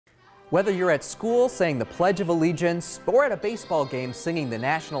Whether you're at school saying the Pledge of Allegiance, or at a baseball game singing the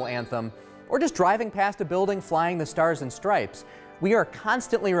national anthem, or just driving past a building flying the Stars and Stripes, we are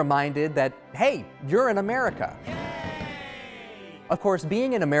constantly reminded that, hey, you're in America. Of course,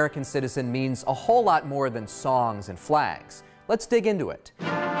 being an American citizen means a whole lot more than songs and flags. Let's dig into it.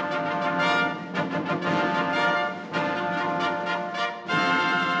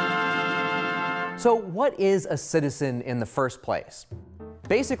 So what is a citizen in the first place?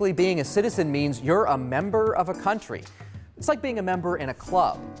 Basically, being a citizen means you're a member of a country. It's like being a member in a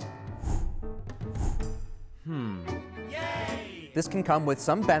club. This can come with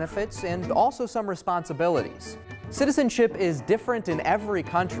some benefits and also some responsibilities. Citizenship is different in every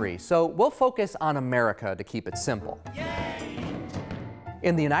country, so we'll focus on America to keep it simple.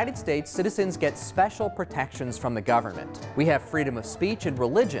 In the United States, citizens get special protections from the government. We have freedom of speech and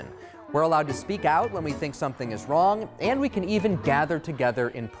religion. We're allowed to speak out when we think something is wrong, and we can even gather together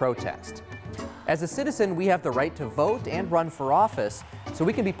in protest. As a citizen, we have the right to vote and run for office, so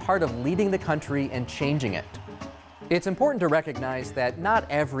we can be part of leading the country and changing it. It's important to recognize that not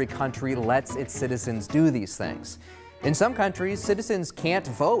every country lets its citizens do these things. In some countries, citizens can't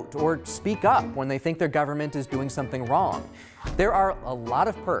vote or speak up when they think their government is doing something wrong. There are a lot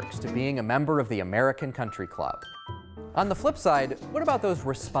of perks to being a member of the American Country Club. On the flip side, what about those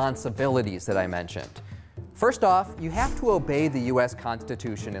responsibilities that I mentioned? First off, you have to obey the U.S.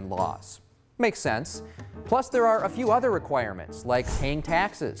 Constitution and laws. Makes sense. Plus, there are a few other requirements, like paying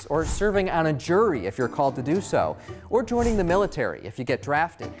taxes, or serving on a jury if you're called to do so, or joining the military if you get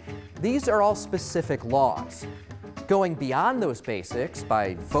drafted. These are all specific laws. Going beyond those basics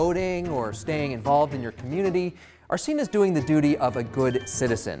by voting or staying involved in your community are seen as doing the duty of a good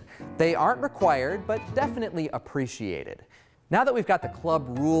citizen. They aren't required, but definitely appreciated. Now that we've got the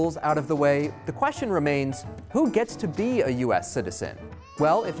club rules out of the way, the question remains, who gets to be a U.S. citizen?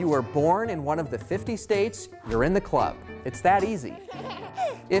 Well, if you were born in one of the 50 states, you're in the club. It's that easy.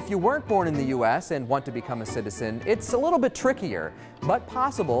 If you weren't born in the U.S. and want to become a citizen, it's a little bit trickier, but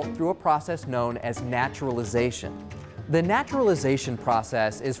possible through a process known as naturalization. The naturalization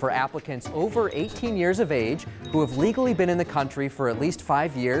process is for applicants over 18 years of age who have legally been in the country for at least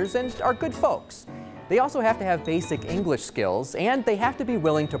 5 years and are good folks. They also have to have basic English skills, and they have to be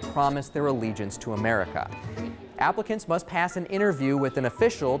willing to promise their allegiance to America. Applicants must pass an interview with an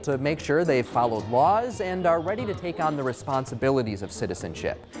official to make sure they've followed laws and are ready to take on the responsibilities of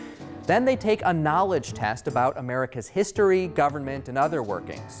citizenship. Then they take a knowledge test about America's history, government, and other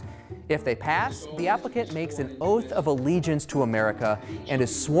workings. If they pass, the applicant makes an oath of allegiance to America and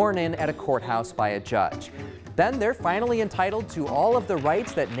is sworn in at a courthouse by a judge. Then they're finally entitled to all of the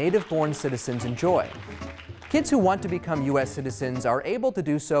rights that native-born citizens enjoy. Kids who want to become U.S. citizens are able to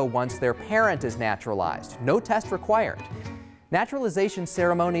do so once their parent is naturalized. No test required. Naturalization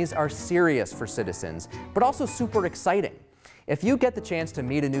ceremonies are serious for citizens, but also super exciting. If you get the chance to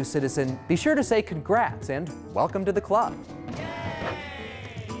meet a new citizen, be sure to say congrats and welcome to the club.